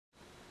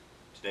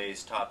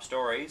Today's top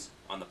stories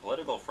on the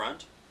political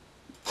front: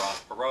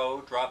 Ross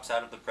Perot drops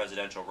out of the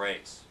presidential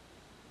race.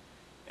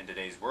 In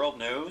today's world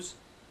news,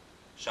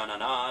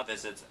 Shanana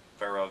visits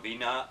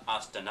Verovina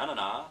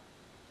Astanana,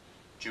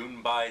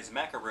 June buys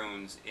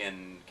macaroons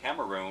in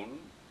Cameroon,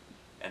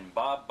 and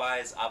Bob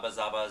buys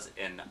abazabas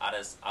in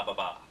Addis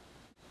Ababa.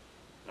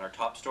 And our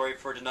top story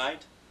for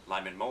tonight,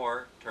 Lyman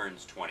Moore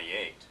turns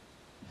 28.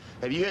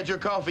 Have you had your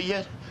coffee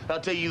yet? I'll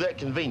tell you that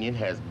Convenient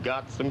has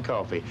got some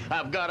coffee.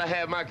 I've got to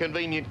have my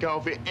Convenient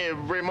coffee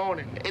every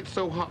morning. It's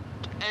so hot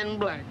and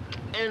black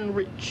and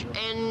rich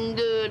and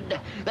good.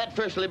 That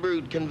freshly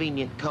brewed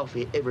Convenient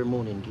coffee every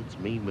morning gets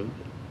me moving.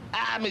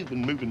 I'm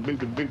moving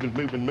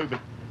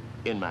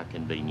in my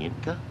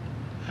Convenient cup.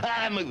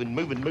 I'm moving.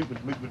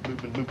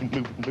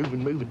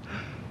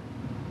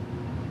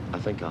 I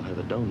think I'll have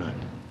a donut.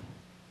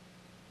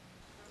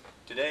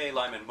 Today,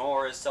 Lyman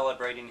Moore is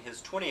celebrating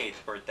his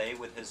 28th birthday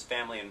with his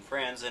family and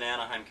friends in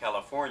Anaheim,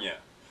 California.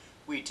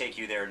 We take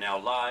you there now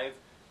live,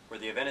 where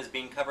the event is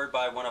being covered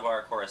by one of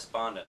our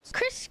correspondents.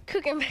 Chris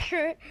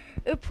Kuchenbecker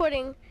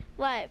reporting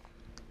live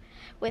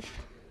with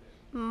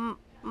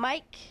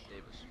Mike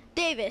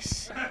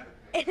Davis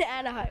in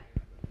Anaheim.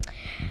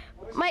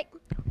 Mike,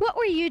 what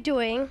were you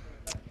doing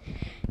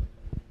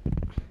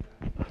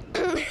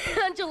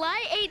on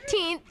July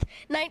 18th,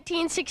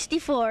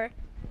 1964?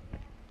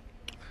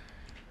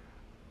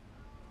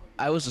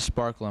 I was a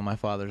sparkle in my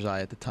father's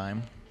eye at the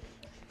time.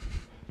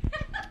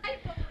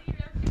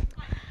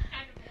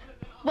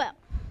 Well,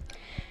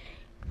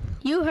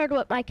 you heard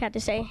what Mike had to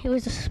say. He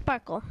was a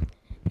sparkle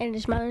in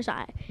his mother's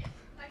eye.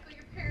 Michael,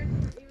 your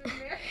parents weren't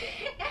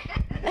even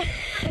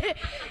married.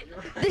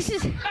 This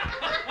is... They weren't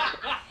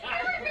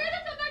married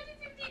until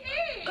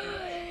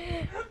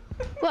 1968.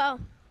 Well,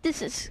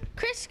 this is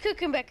Chris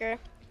Kuchenbecker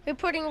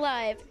reporting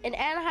live in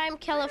Anaheim,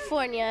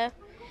 California.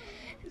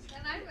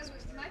 And my parents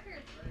just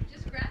graduated that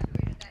year.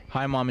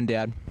 Hi, Mom and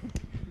Dad.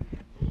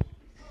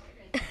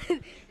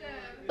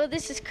 Well,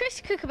 this is Chris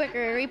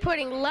Kuchenbecker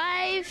reporting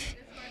live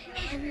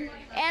in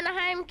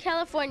Anaheim,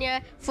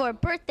 California for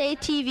Birthday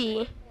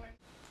TV.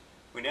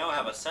 We now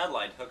have a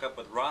satellite hookup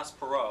with Ross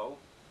Perot,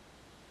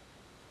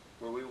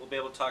 where we will be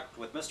able to talk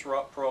with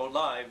Mr. Perot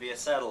live via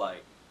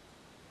satellite.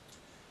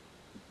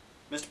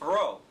 Mr.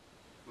 Perot,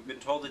 we've been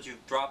told that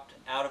you've dropped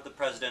out of the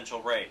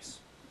presidential race.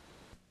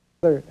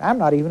 I'm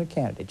not even a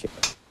candidate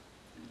yet.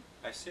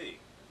 I see.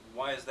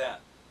 Why is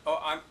that? Oh,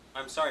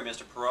 I'm sorry,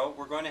 Mr. Perot.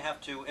 We're going to have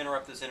to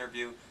interrupt this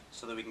interview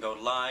so that we can go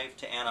live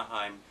to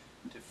Anaheim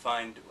to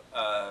find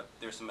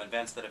there's some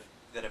events that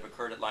have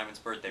occurred at Lyman's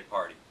birthday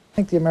party. I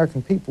think the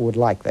American people would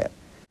like that.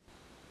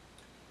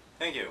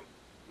 Thank you.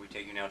 We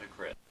take you now to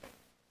Chris.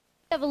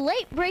 We have a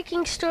late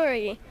breaking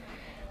story.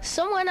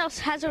 Someone else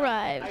has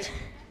arrived.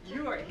 He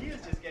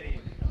is just getting too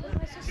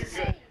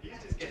good.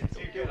 He's just getting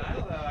too good. I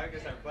don't know. I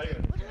guess I'm playing with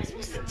him. What am I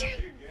supposed to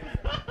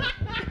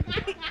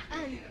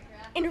do?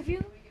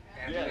 Interview?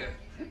 Yeah.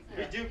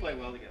 We do play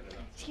well together, though.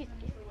 Excuse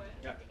me.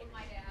 Yeah.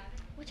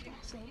 What's your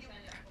last name?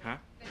 Huh?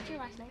 What's your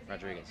last name?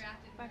 Rodriguez.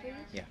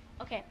 Rodriguez? Yeah.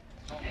 Okay.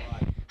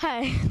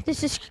 Hi,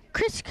 this is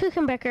Chris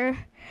Kuchenbecker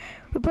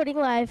reporting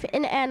live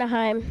in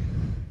Anaheim.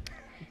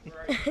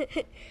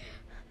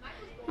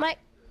 Mike,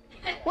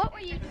 what were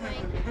you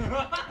doing?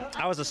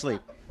 I was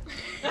asleep.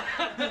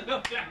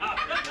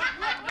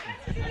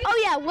 Oh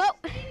yeah, what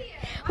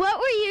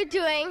were you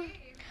doing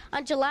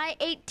on July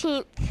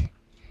 18th,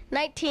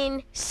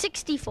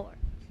 1964?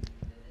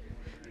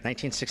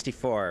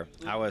 1964.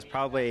 I was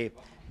probably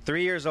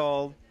 3 years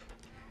old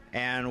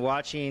and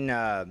watching,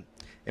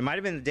 it might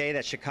have been the day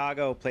that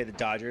Chicago played the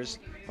Dodgers,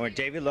 when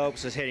David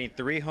Lopes was hitting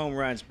 3 home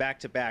runs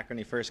back-to-back when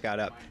he first got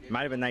up. It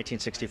might have been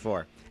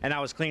 1964. And I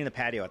was cleaning the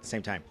patio at the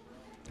same time.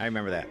 I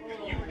remember that.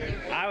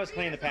 I was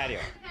cleaning the patio.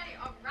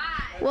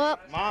 Well,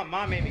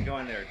 Mom made me go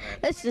in there.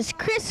 this is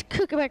Chris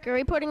Kuchenbecker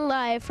reporting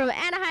live from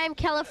Anaheim,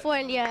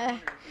 California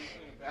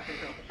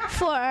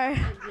for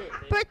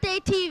Birthday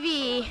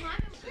TV.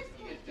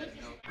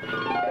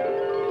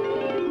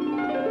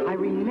 I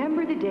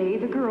remember the day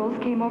the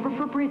girls came over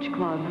for bridge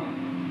club.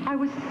 I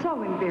was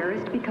so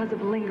embarrassed because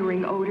of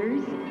lingering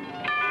odors.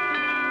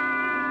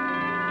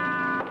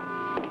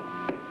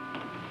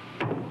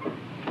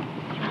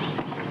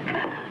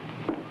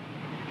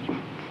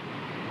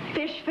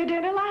 Fish for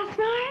dinner last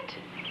night?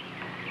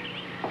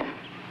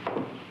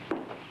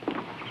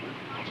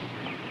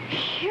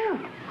 Phew,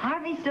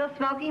 aren't we still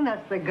smoking those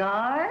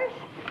cigars?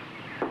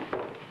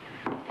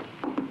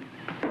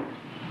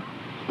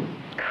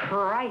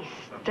 Christ,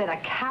 did a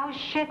cow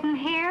shit in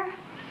here?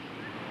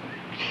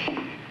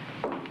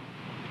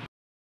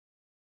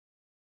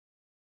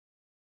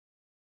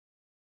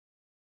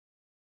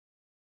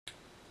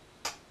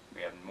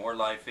 We have more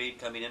live feed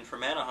coming in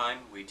from Anaheim.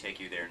 We take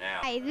you there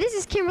now. Hi, this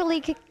is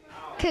Kimberly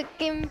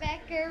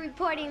Kuchenbecker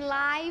reporting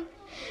live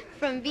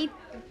from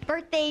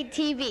Birthday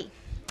TV.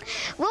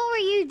 What were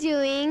you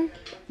doing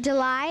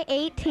July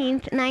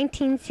 18th,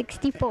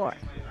 1964?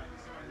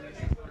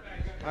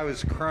 I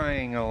was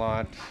crying a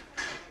lot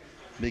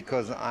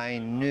because I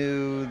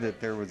knew that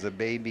there was a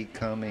baby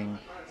coming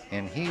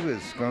and he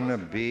was going to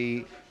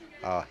be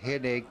a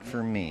headache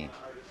for me.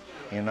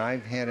 And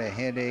I've had a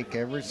headache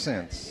ever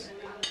since.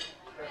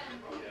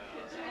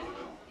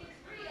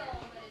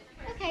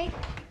 Okay.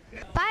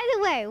 By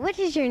the way, what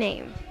is your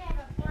name?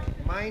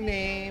 My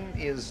name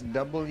is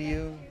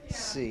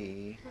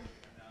W.C.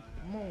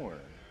 Moore.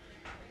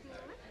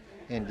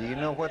 And do you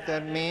know what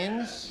that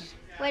means?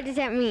 What does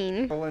that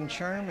mean? Full and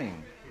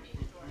charming.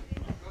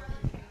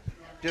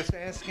 Just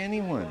ask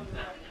anyone.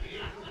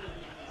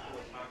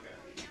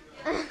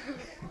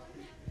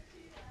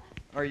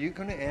 Are you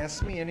going to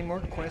ask me any more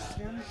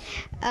questions?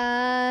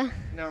 Now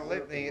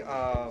let me,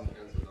 a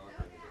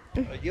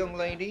young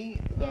lady,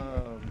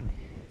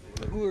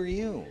 who are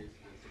you?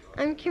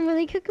 I'm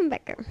Kimberly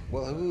Kuchenbecker.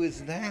 Well, who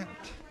is that?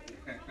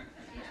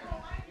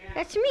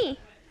 That's me.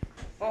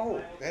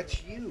 Oh,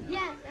 that's you.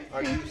 Yes.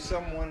 Are you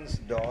someone's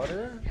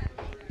daughter?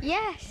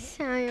 Yes,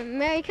 I'm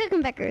Mary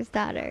Kuchenbecker's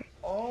daughter.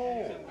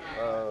 Oh,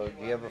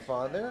 do you have a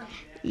father?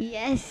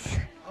 Yes.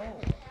 Oh,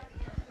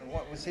 and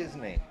what was his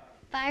name?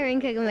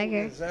 Byron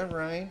Kuchenbecker. Is that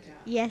right?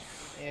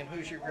 Yes. And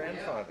who's your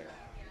grandfather?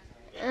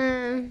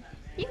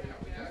 You.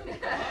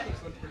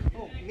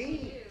 Oh,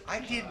 me? I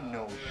didn't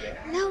know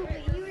that. No,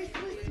 but you were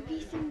supposed to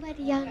be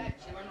somebody else.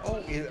 Oh,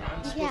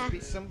 I'm supposed to be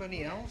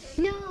somebody else?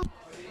 No.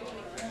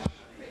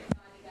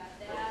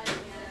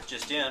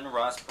 Just in,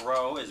 Ross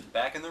Perot is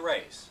back in the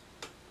race.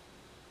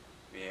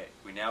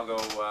 We now go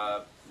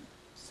live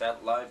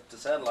to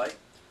satellite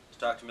to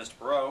talk to Mr.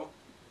 Perot.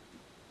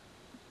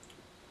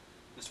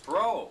 Mr.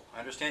 Perot, I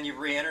understand you've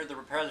re-entered the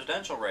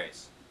presidential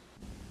race.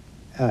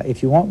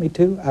 If you want me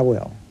to, I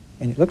will.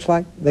 And it looks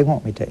like they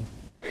want me to.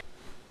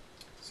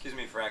 Excuse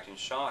me for acting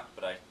shocked,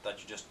 but I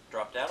thought you just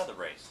dropped out of the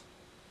race.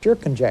 It's your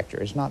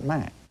conjecture, it's not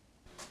mine.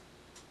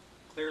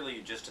 Clearly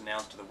you just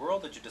announced to the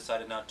world that you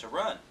decided not to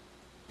run.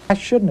 I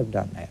shouldn't have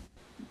done that.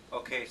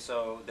 Okay,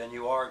 so then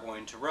you are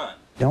going to run.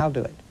 I'll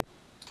do it.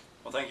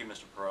 Well, thank you,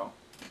 Mr. Perot.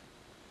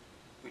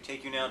 We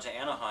take you now to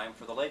Anaheim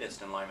for the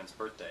latest in Lyman's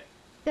birthday.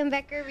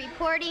 Kuchenbecker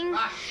reporting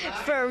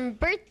from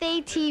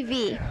Birthday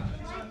TV.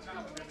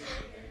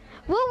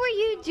 What were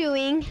you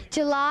doing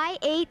July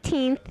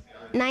 18th,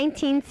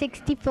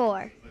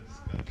 1964?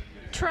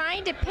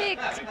 Trying to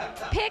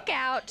pick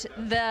out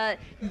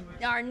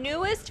our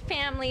newest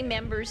family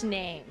member's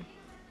name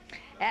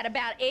at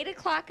about 8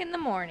 o'clock in the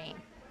morning.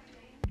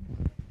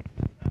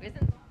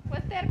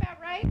 Was that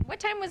about right? What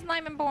time was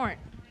Lyman born?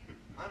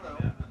 I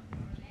don't know.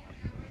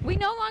 We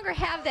no longer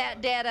have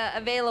that data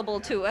available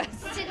to us.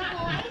 Was it a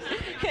boy?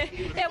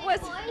 It was.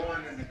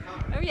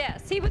 Oh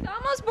yes, he was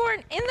almost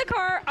born in the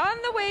car on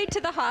the way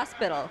to the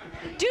hospital,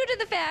 due to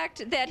the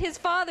fact that his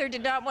father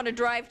did not want to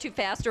drive too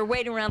fast or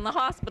wait around the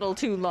hospital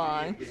too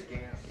long,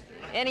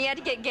 and he had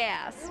to get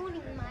gas.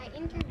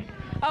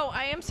 Oh,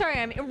 I am sorry,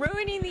 I'm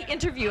ruining the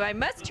interview. I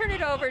must turn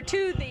it over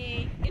to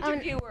the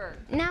interviewer.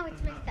 Now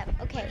it's messed up.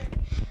 Okay.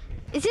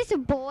 Is this a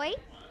boy?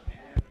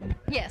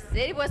 Yes,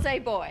 it was a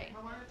boy.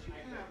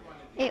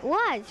 It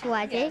was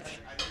it?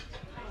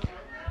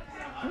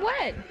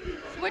 What?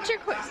 What's your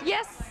question?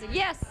 Yes,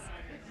 yes.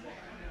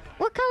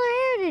 What color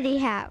hair did he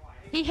have?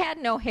 He had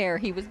no hair.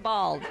 He was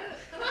bald.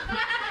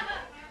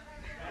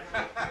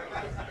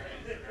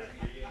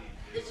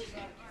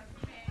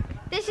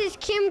 This is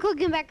Kim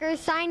Kuchenbecker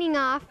signing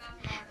off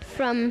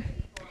from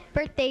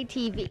Birthday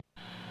TV.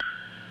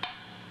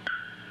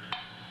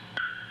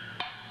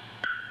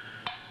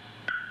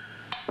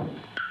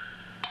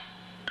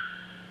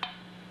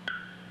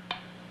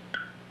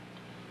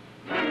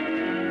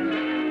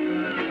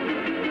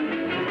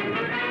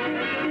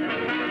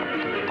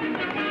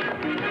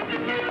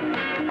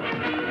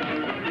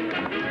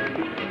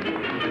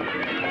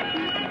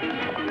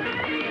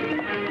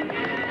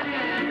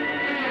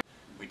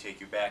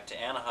 Back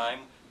to Anaheim,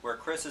 where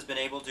Chris has been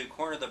able to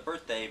corner the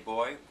birthday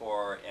boy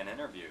for an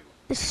interview.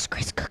 This is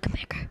Chris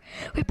Kuchenbecker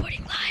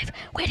reporting live,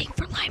 waiting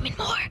for Lyman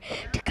Moore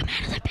to come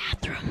out of the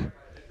bathroom.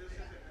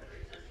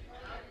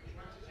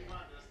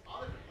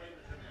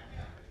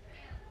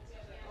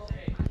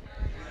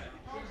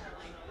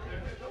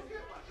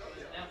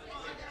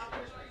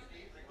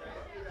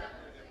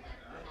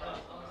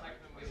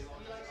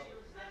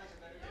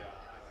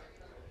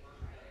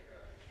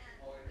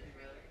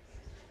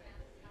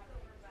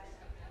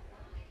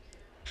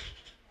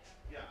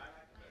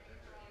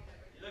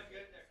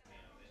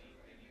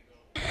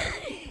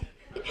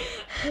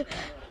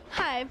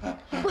 Hi.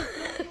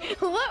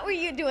 What were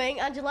you doing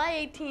on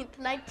July 18th,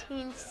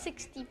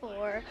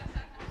 1964?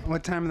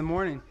 What time in the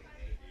morning?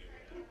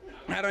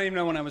 I don't even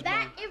know when I was born.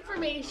 That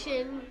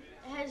information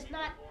has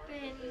not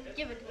been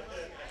given to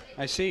us.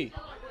 I see.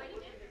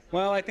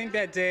 Well, I think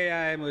that day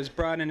I was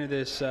brought into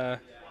this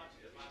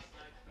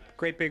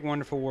great big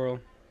wonderful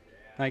world,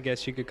 I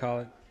guess you could call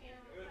it.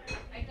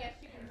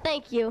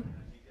 Thank you.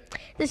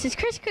 This is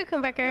Chris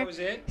Kuchenbecker. That was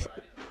it?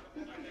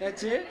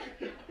 That's it?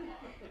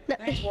 No,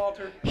 Thanks,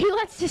 Walter. He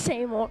wants to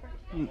say more.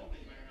 No,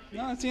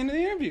 that's the end of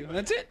the interview.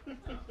 That's it.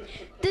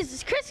 This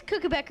is Chris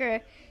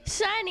Kuchenbecker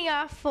signing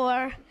off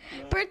for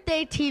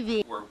Birthday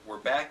TV. We're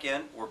back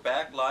in. We're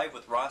back live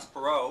with Ross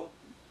Perot.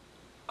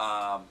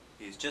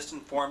 He's just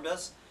informed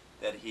us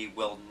that he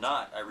will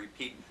not, I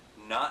repeat,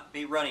 not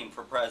be running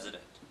for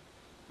president.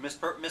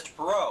 Mr.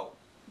 Perot.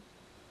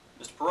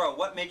 Mr. Perot,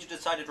 what made you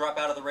decide to drop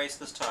out of the race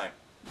this time?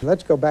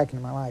 Let's go back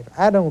into my life.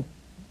 I don't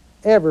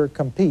ever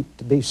compete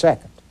to be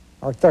second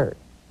or third.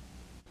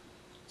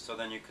 So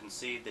then you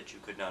concede that you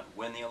could not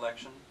win the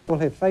election? People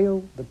have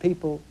failed the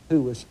people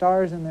who, with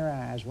stars in their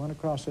eyes, went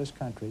across this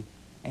country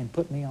and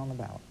put me on the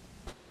ballot.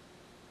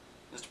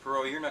 Mr.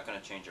 Perot, you're not going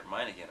to change your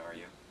mind again, are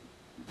you?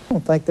 I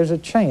don't think there's a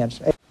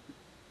chance.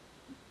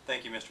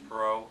 Thank you, Mr.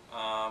 Perot.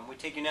 We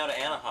take you now to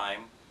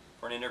Anaheim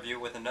for an interview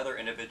with another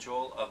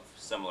individual of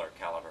similar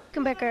caliber.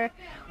 Becker,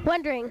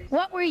 wondering,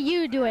 what were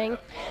you doing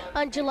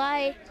on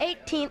July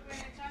 18th,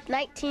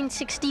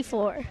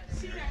 1964?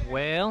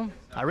 Well,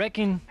 I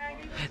reckon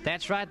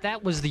that's right.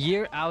 That was the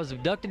year I was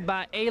abducted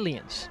by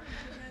aliens.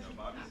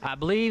 I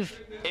believe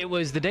it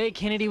was the day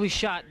Kennedy was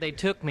shot, they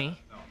took me.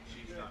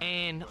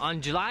 And on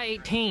July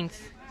 18th,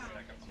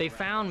 they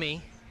found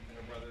me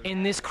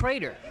in this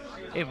crater.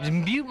 It was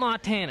in Butte,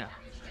 Montana.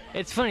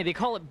 It's funny, they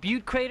call it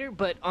Butte Crater,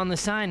 but on the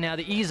sign now,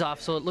 the E's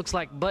off, so it looks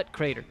like Butt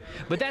Crater.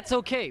 But that's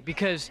okay,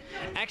 because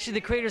actually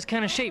the crater's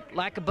kind of shaped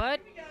like a butt.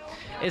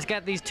 It's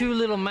got these two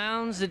little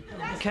mounds that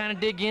kind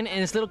of dig in,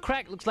 and this little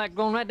crack looks like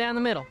going right down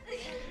the middle.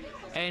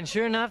 And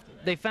sure enough,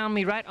 they found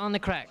me right on the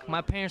crack.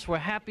 My parents were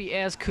happy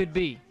as could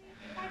be.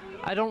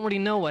 I don't really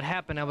know what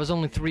happened. I was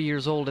only 3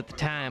 years old at the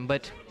time,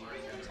 but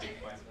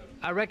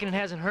I reckon it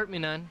hasn't hurt me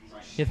none.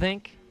 You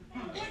think?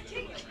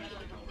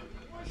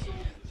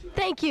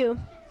 Thank you.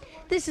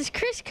 This is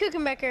Chris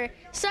Kuchenbecker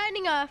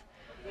signing off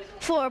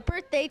for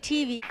Birthday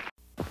TV.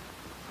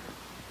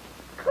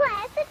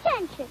 Class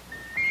attention.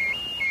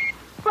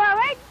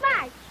 Forward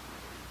march.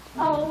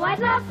 Oh, I'd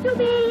love to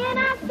be an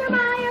Oscar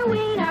Mayer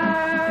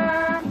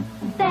wiener.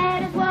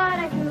 That is what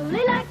I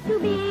truly like to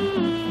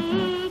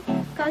be.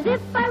 'Cause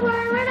if I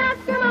were an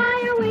Oscar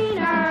Mayer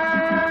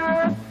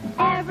wiener,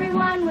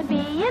 everyone would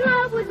be in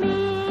love with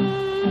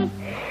me.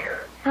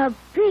 A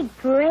big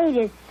parade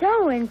is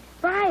so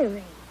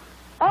inspiring.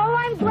 Oh,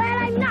 I'm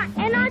glad I'm not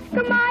an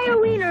Oscar Mayer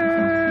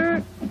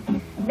wiener.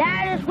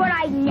 That is what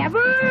I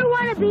never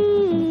want to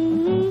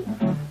be.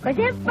 'Cause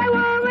if I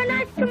were an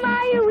Oscar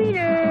Mayer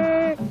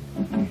wiener,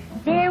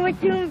 there would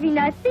soon be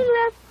nothing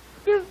left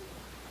of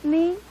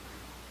me.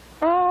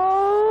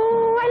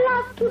 Oh, I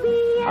love to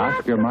be an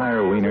Oscar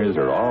Mayer wieners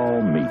are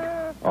all meat,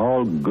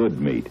 all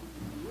good meat.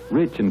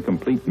 Rich and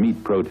complete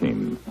meat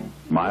protein,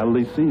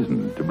 mildly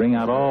seasoned to bring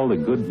out all the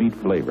good meat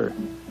flavor.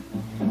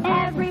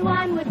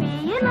 Everyone would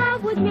be in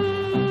love with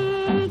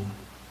me.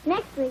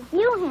 Next week,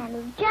 you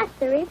handle just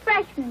the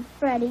refreshments,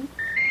 Freddie.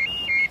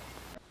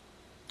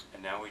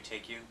 And now we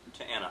take you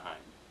to Anaheim.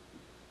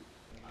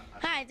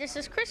 Hi, this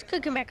is Chris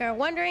Kuchenbecker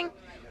wondering,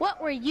 what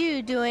were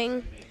you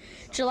doing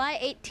July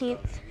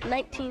 18th,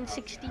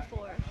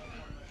 1964?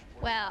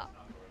 Well,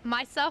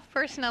 myself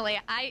personally,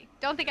 I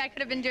don't think I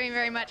could have been doing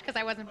very much because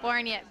I wasn't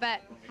born yet,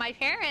 but my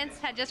parents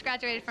had just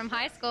graduated from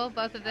high school,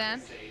 both of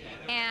them,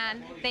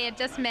 and they had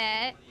just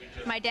met.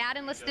 My dad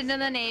enlisted in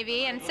the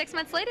Navy, and 6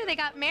 months later they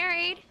got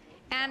married,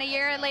 and a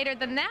year later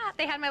than that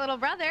they had my little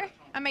brother,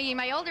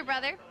 my older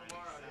brother.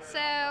 So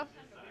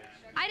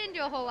I didn't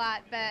do a whole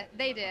lot, but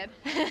they did.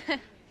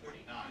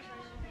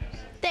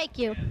 Thank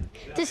you.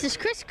 This is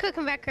Chris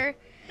Kuchenbecker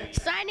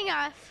signing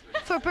off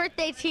for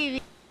Birthday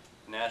TV.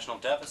 The national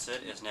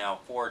deficit is now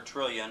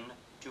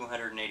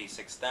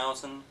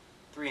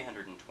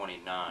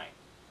 $4,286,329.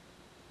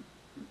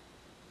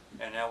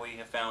 And now we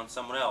have found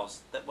someone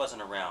else that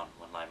wasn't around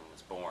when Lyman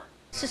was born.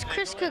 This is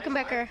Chris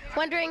Kuchenbecker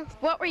wondering,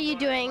 what were you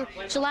doing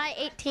July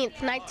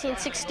 18th,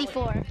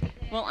 1964?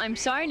 Well, I'm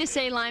sorry to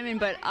say, Lyman,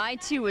 but I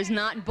too was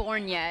not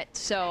born yet,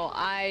 so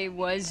I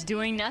was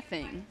doing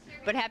nothing.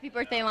 But happy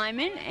birthday,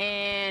 Lyman,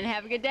 and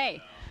have a good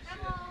day.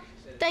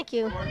 Thank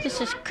you.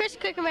 This is Chris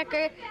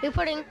Kuchenbecker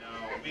reporting.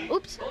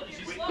 Oops.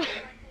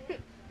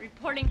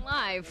 Reporting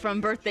live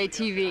from Birthday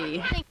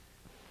TV.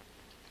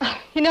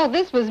 You know,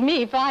 this was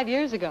me 5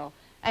 years ago,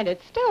 and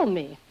it's still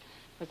me.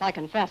 Because I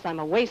confess I'm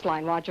a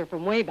waistline watcher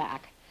from way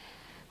back.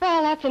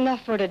 Well, that's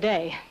enough for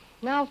today.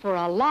 Now for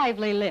a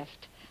lively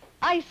lift.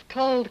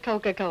 Ice-cold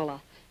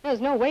Coca-Cola.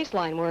 There's no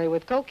waistline worry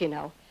with Coke, you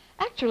know.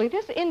 Actually,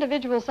 this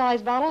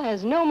individual-sized bottle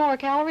has no more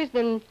calories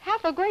than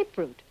half a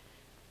grapefruit.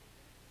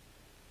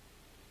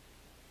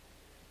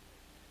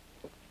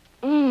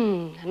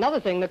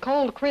 Another thing, the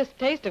cold, crisp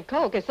taste of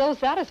Coke is so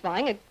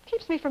satisfying, it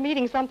keeps me from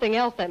eating something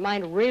else that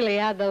might really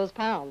add those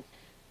pounds.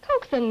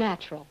 Coke's a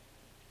natural,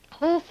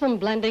 wholesome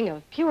blending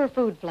of pure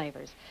food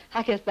flavors.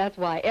 I guess that's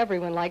why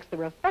everyone likes the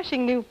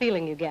refreshing new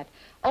feeling you get,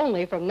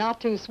 only from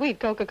not-too-sweet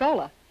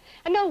Coca-Cola.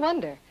 And no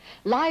wonder.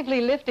 Lively,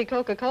 lifty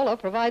Coca-Cola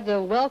provides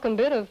a welcome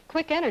bit of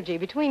quick energy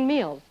between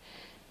meals.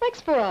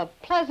 Makes for a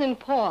pleasant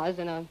pause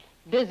in a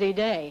busy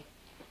day.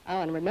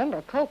 Oh, and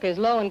remember, Coke is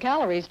low in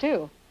calories,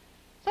 too.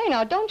 Say,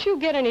 now, don't you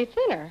get any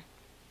thinner.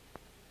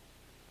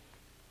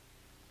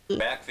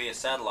 Back via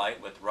satellite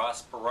with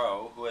Ross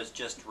Perot, who has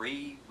just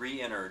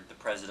re-entered the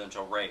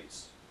presidential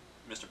race.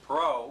 Mr.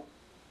 Perot,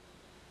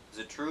 is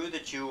it true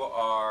that you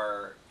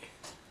are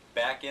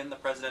back in the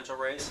presidential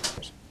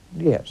race?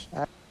 Yes.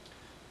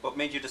 What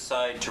made you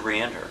decide to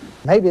re-enter?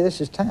 Maybe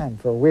this is time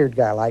for a weird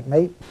guy like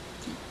me.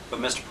 But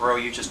Mr.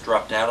 Perot, you just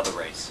dropped out of the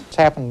race. It's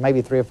happened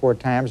maybe 3 or 4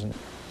 times. And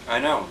I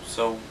know.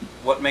 So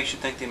what makes you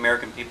think the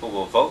American people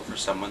will vote for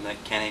someone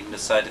that can't even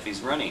decide if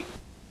he's running?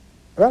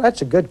 well,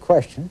 that's a good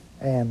question.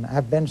 And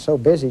I've been so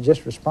busy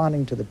just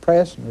responding to the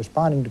press and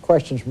responding to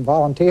questions from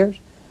volunteers,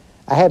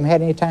 I haven't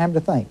had any time to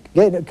think.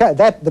 But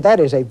that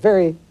is a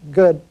very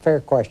good, fair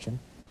question.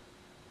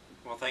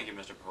 Well, thank you,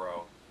 Mr.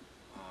 Perot.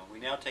 We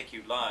now take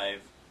you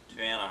live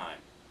to Anaheim.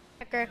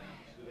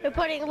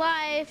 Reporting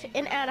live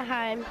in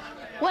Anaheim,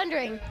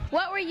 wondering,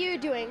 what were you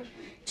doing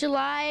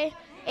July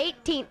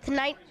 18th,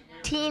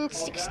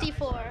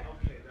 1964?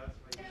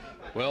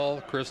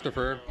 Well,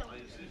 Christopher,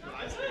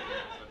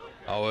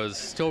 I was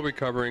still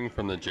recovering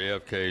from the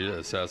JFK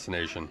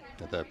assassination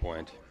at that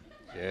point.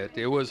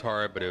 It was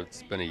hard, but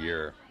it's been a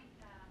year.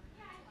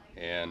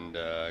 And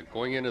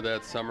going into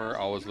that summer,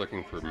 I was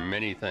looking for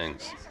many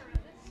things.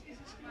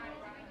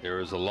 There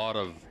was a lot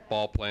of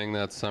ball playing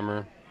that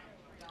summer.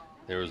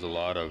 There was a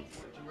lot of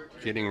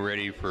getting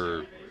ready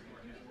for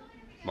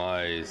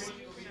my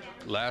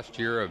last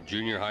year of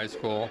junior high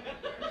school,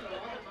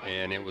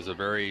 and it was a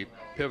very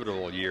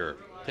pivotal year.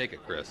 Take it,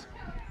 Chris.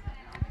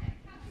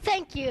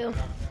 Thank you.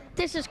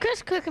 This is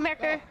Chris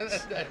Kuchenbecker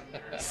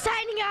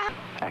signing off.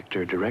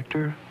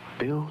 Actor-director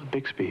Bill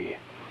Bixby.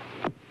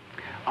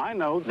 I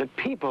know that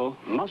people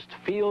must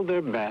feel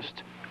their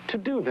best to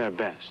do their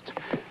best.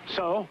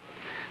 So,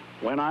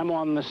 when I'm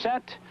on the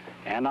set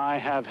and I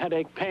have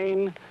headache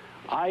pain,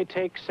 I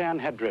take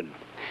Sanhedrin.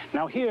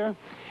 Now here,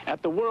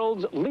 at the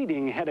world's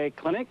leading headache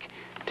clinic,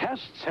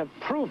 tests have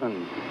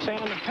proven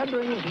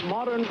Sanhedrin's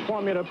modern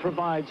formula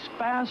provides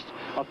fast,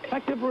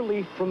 effective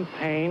relief from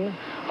pain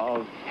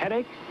of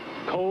headache,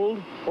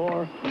 cold,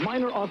 or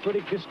minor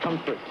arthritic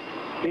discomfort.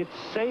 It's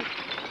safe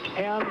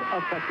and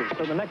effective.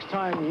 So the next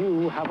time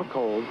you have a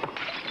cold,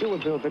 do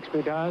what Bill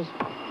Bixby does.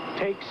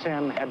 Take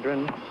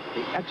Sanhedrin,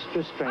 the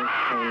extra strength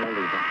pain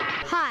reliever.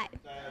 Hi,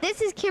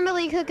 this is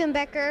Kimberly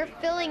Kuchenbecker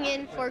filling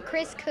in for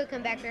Chris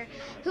Kuchenbecker,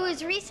 who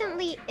is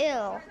recently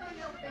ill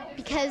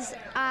because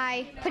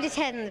I put his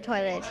head in the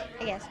toilet,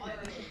 I guess.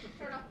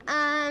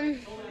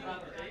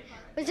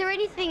 Was there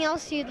anything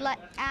else you'd like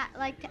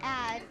to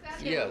add?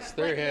 Yes,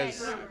 there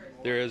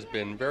has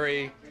been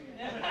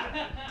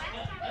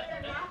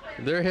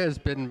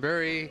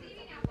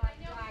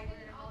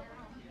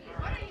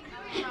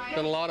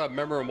a lot of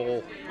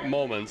memorable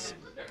moments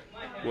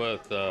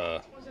with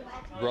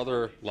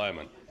Brother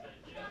Lyman.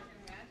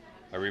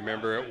 I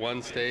remember at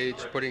one stage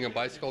putting a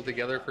bicycle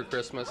together for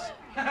Christmas,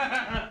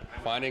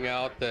 finding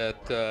out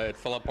that it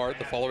fell apart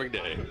the following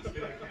day.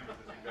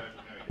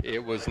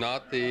 It was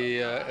not the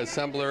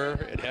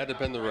assembler, it had to have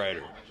been the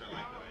rider.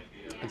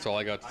 That's all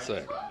I got to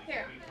say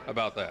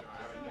about that.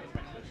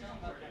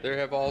 There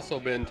have also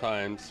been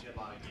times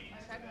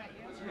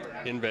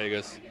in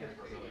Vegas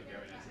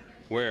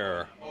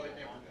where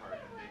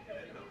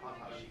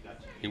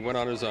he went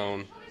on his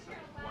own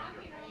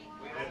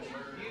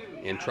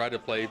and tried to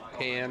play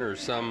Pan or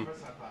some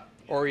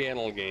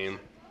Oriental game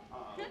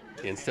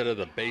instead of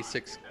the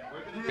basic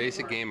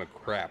game of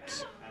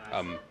craps,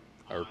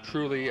 or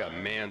truly a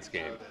man's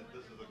game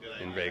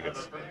in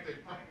Vegas.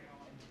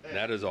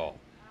 That is all.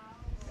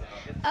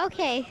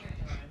 Okay,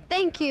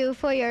 thank you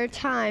for your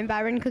time,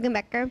 Byron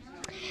Kuchenbecker.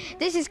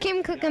 This is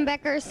Kim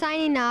Kuchenbecker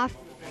signing off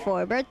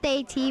for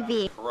Birthday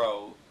TV.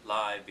 Perot,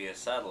 live via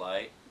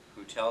satellite,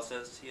 who tells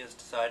us he has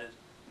decided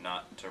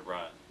not to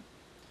run.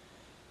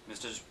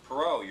 Mr.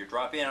 Perot, you're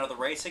dropping out of the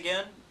race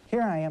again?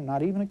 Here I am,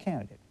 not even a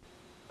candidate.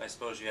 I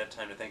suppose you had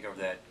time to think over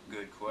that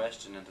good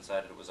question and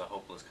decided it was a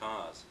hopeless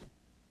cause.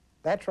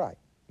 That's right.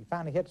 You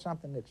finally hit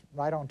something that's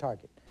right on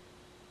target.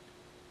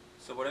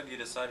 So what have you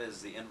decided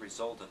is the end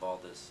result of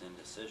all this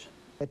indecision?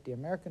 That the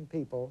American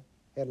people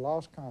had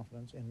lost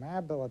confidence in my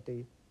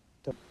ability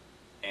to...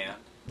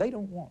 And? They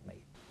don't want me.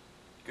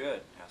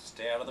 Good. Now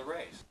stay out of the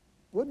race.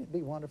 Wouldn't it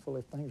be wonderful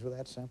if things were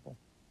that simple?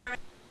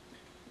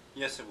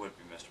 Yes, it would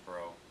be, Mr.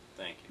 Perot.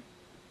 Thank you.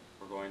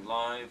 We're going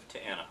live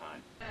to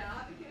Anaheim.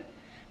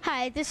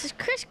 Hi, this is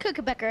Chris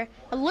Kuchenbecker,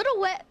 a little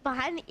wet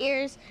behind the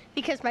ears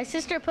because my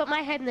sister put my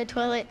head in the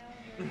toilet.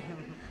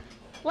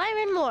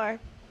 Lyman Moore.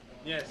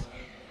 Yes.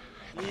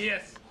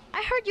 Yes.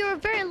 I heard you were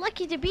very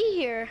lucky to be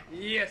here.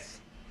 Yes.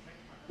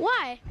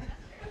 Why?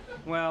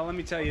 Well, let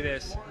me tell you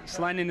this.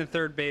 Sliding into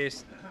third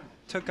base,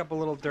 took up a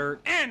little dirt,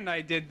 and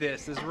I did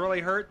this. This really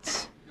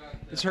hurts.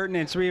 It's hurting.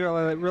 It's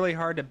really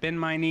hard to bend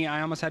my knee.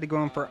 I almost had to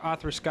go in for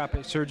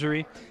arthroscopic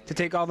surgery to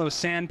take all those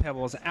sand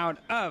pebbles out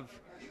of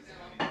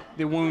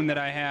the wound that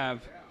I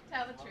have.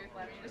 Tell the truth,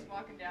 Lyman. You're just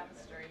walking down the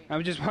street. I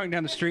was just walking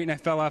down the street and I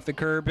fell off the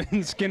curb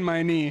and skinned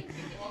my knee.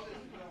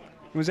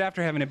 It was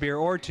after having a beer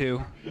or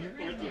two.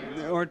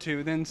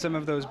 Then some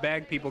of those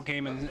bag people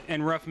came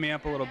and roughed me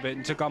up a little bit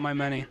and took all my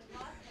money.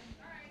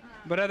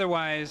 But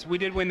otherwise, we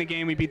did win the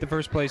game. We beat the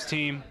first place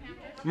team.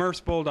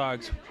 Murph's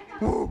Bulldogs.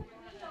 Woo!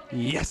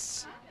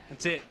 Yes!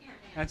 That's it.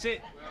 That's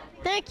it.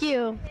 Thank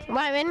you,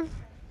 Lyman.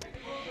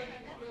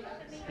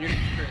 Here's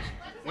Chris.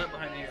 Went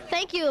behind the ears.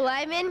 Thank you,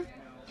 Lyman.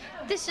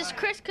 This is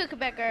Chris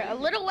Kuchenbecker, a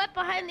little wet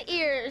behind the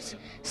ears,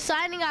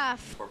 signing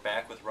off. We're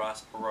back with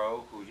Ross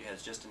Perot, who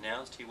has just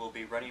announced he will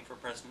be running for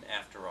president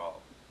after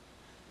all.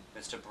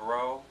 Mr.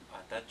 Perot, I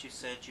thought you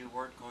said you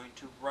weren't going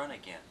to run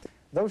again.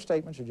 Those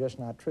statements are just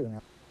not true.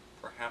 Now,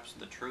 Perhaps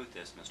the truth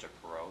is, Mr.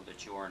 Perot,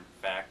 that you are in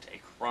fact a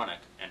chronic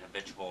and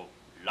habitual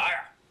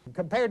liar.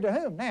 compared to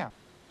whom now?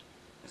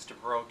 Mr.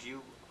 Perot, do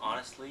you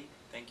honestly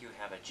think you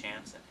have a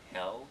chance in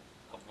hell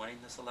of winning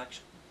this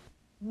election?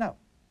 No.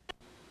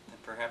 Then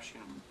perhaps you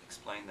can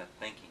explain the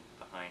thinking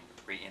behind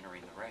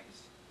re-entering the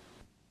race.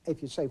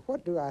 If you say,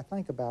 what do I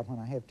think about when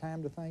I have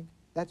time to think?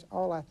 That's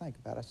all I think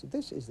about. I said,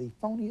 this is the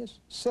phoniest,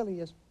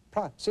 silliest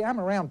process. See, I'm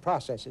around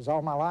processes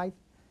all my life,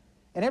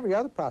 and every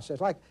other process.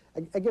 Like,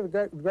 I give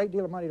a great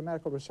deal of money to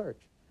medical research.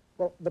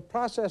 Well, the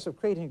process of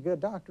creating a good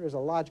doctor is a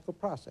logical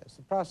process.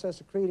 The process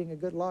of creating a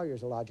good lawyer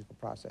is a logical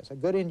process. A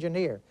good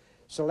engineer,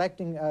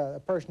 selecting a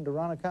person to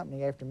run a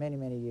company after many,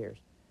 many years.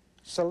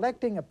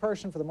 Selecting a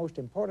person for the most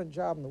important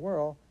job in the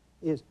world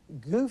is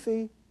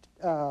goofy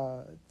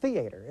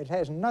theater. It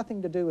has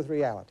nothing to do with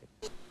reality.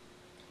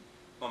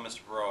 Well, Mr.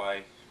 Perot,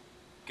 I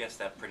guess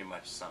that pretty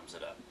much sums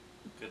it up.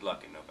 Good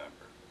luck in November.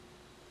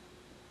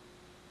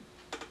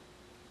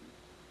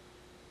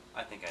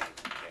 I think I need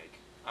some cake.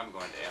 I'm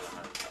going to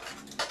Anaheim.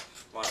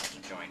 Why don't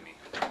you join me?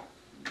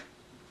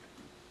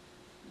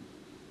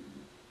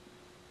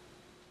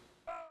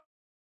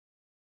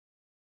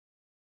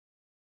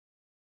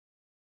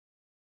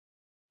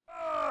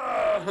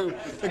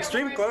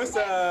 Extreme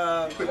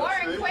close-up.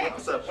 Warren, quick.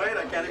 Close-up. Wait,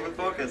 I can't even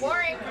focus.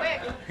 Warren,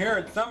 quick. Here,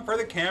 it's something for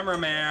the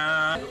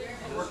cameraman.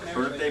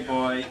 Birthday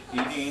boy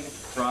eating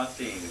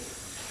frosting.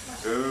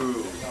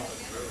 Ooh.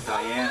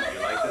 Diane, you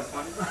like this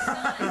one?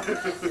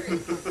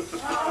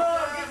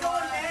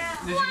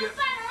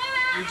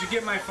 Did you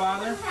get my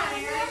father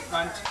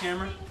on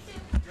camera?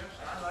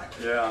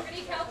 Yeah.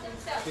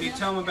 Did you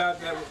tell him about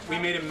that? We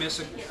made him miss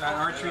an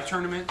archery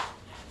tournament.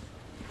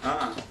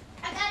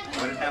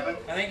 What had happened?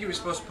 I think he was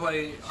supposed to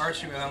play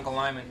archery with Uncle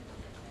Lyman.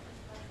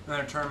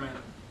 Another tournament.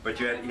 But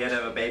you had to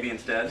have a baby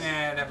instead?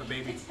 Yeah, I'd have a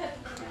baby.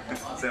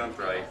 Sounds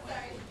right.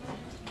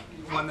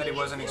 One that he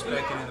wasn't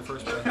expecting in the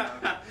first place.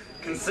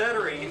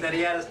 Considering that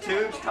he had his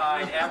tubes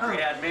tied after he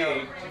had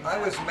me. I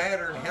was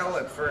madder than hell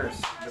at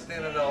first, but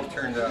then it all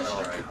turned out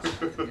all right,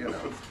 you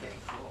know.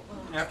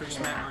 After he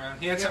smacked around.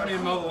 He had somebody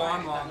to mow the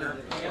lawn longer.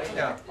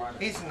 Yeah,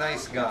 he's a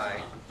nice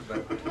guy,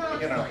 but,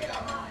 you know,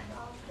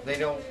 they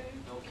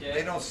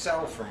don't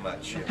sell for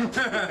much.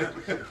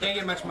 Can't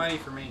get much money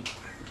for me.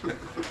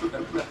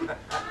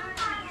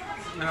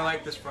 And I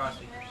like this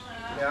frosty.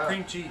 Yeah.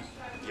 Cream cheese.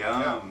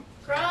 Yum.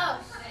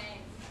 Gross.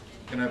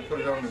 Can I put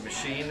it on the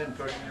machine and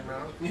put it in your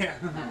mouth? Yeah.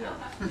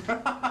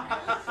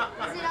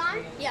 Is it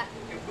on? Yeah.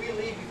 If we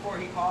leave before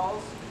he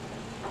calls,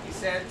 he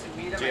said to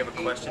meet him Do you have a at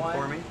gate question 1.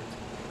 for me?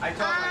 I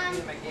told him I'd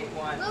meet him at gate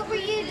 1. What were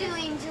you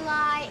doing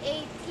July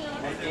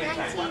 18th,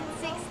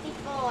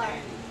 1964?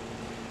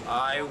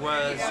 I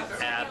was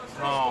at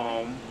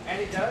home, And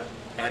he does?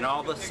 and all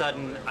of a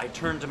sudden I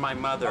turned to my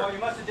mother, Oh, you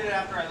must have did it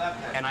after I left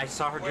then. and I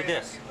saw her do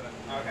this.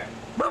 Okay.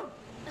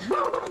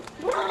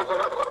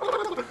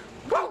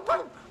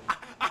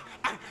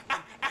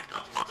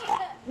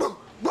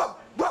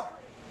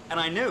 And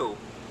I knew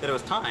that it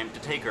was time to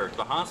take her to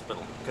the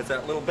hospital, because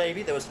that little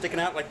baby that was sticking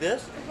out like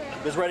this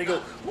was ready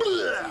to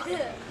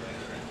go.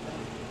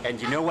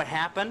 And you know what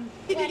happened?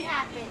 What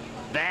happened?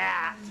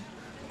 That!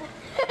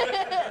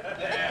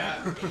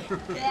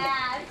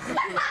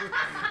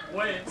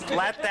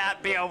 Let that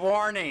be a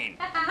warning.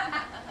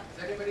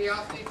 Does anybody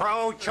else need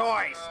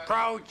Pro-choice,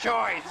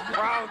 pro-choice,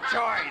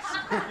 pro-choice.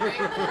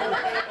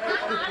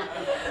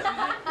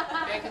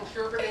 cake and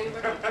sherbet,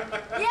 anybody?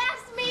 Yes,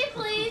 me,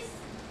 please.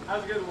 That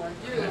was a good one.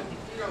 You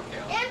don't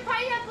count. And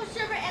pineapple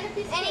sherbet and a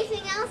piece of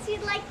anything else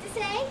you'd like to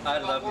say? I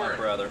love my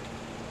brother.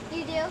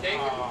 You do? Cake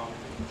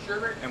and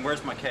sherbet? And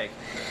where's my cake?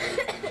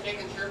 Cake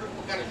and sherbet?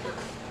 What kind of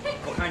sherbet?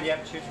 What kind do you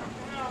have to choose from?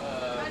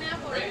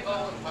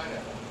 Rainbow and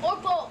pineapple. Or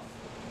both.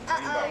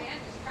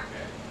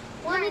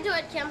 Uh-oh. Let me do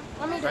it, Kim.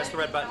 Let me do Press it. the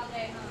red button.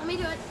 Let me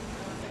do it.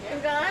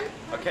 You're done?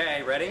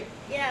 Okay, ready?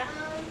 Yeah.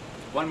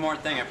 One more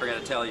thing I forgot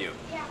to tell you.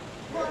 Yeah.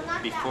 Well,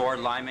 not Before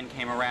Lyman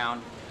came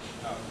around,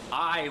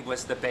 I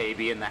was the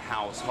baby in the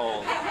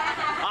household.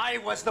 I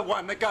was the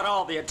one that got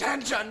all the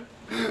attention.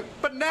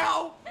 But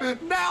now,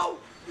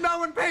 no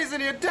one pays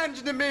any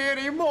attention to me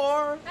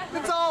anymore.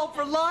 It's all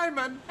for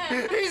Lyman.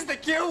 He's the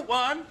cute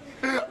one.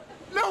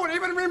 No one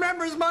even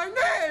remembers my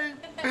name.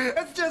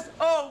 It's just,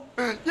 oh,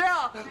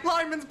 yeah,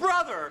 Lyman's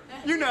brother.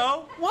 You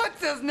know,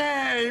 what's his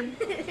name?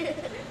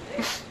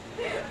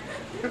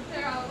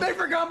 They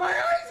forgot my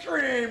ice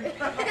cream.